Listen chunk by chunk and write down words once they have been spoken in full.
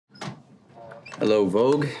Hello,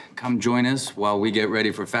 Vogue. Come join us while we get ready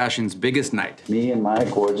for fashion's biggest night. Me and my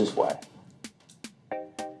gorgeous wife.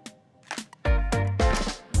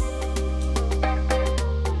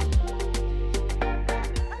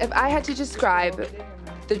 If I had to describe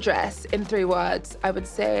the dress in 3 words, I would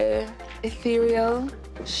say ethereal,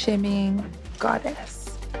 shimmying goddess.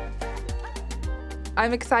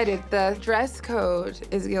 I'm excited. The dress code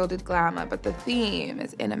is gilded glamour, but the theme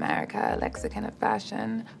is In America, Lexicon of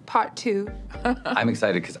Fashion, Part 2. I'm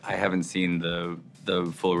excited because I haven't seen the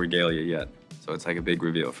full regalia yet, so it's like a big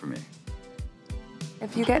reveal for me.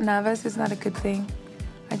 If you get nervous, it's not a good thing.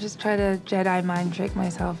 I just try to Jedi mind trick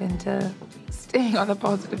myself into staying on the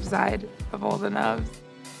positive side of all the nerves.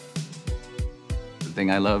 The thing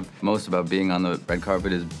I love most about being on the red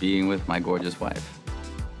carpet is being with my gorgeous wife.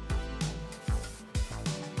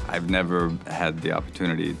 I've never had the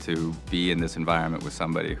opportunity to be in this environment with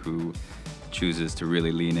somebody who chooses to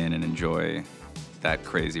really lean in and enjoy that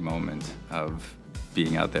crazy moment of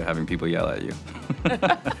being out there having people yell at you.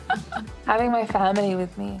 Having my family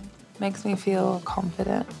with me makes me feel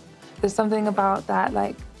confident. There's something about that,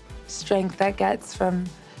 like, strength that gets from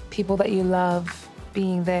people that you love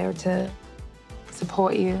being there to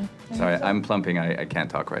support you. Sorry, I'm plumping. I can't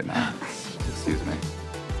talk right now. Excuse me.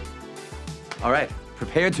 All right,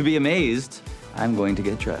 prepared to be amazed. I'm going to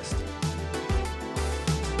get dressed.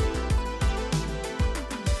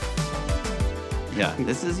 Yeah,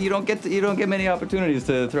 this is you don't get many opportunities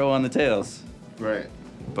to throw on the tails. Right.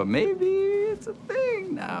 But maybe it's a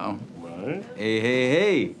thing now. What? Hey, hey,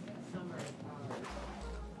 hey.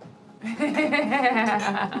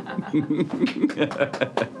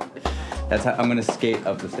 That's how I'm gonna skate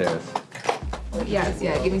up the stairs. Yes,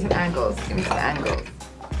 yeah, give me some angles. Give me some angles.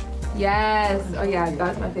 Yes. Oh, yeah,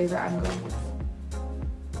 that's my favorite angle.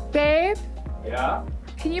 Babe? Yeah?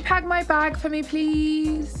 Can you pack my bag for me,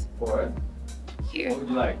 please? What? Here. What would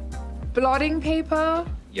you like? Blotting paper,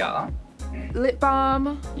 Yeah. lip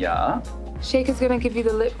balm. Yeah. Shaker's gonna give you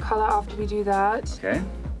the lip color after we do that. Okay.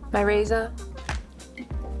 My razor.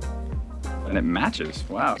 And it matches.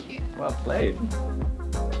 Wow. Well played.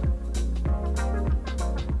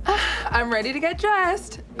 I'm ready to get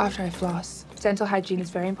dressed. After I floss. Dental hygiene is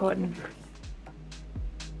very important.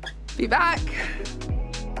 Be back.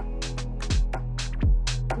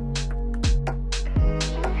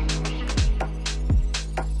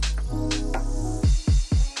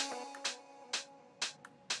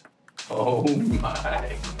 Oh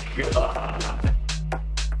my God.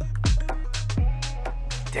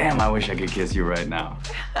 Damn, I wish I could kiss you right now.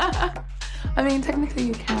 I mean, technically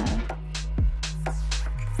you can.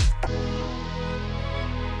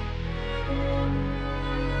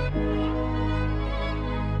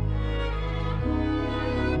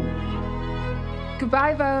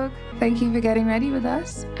 Goodbye, Vogue. Thank you for getting ready with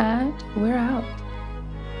us, and we're out.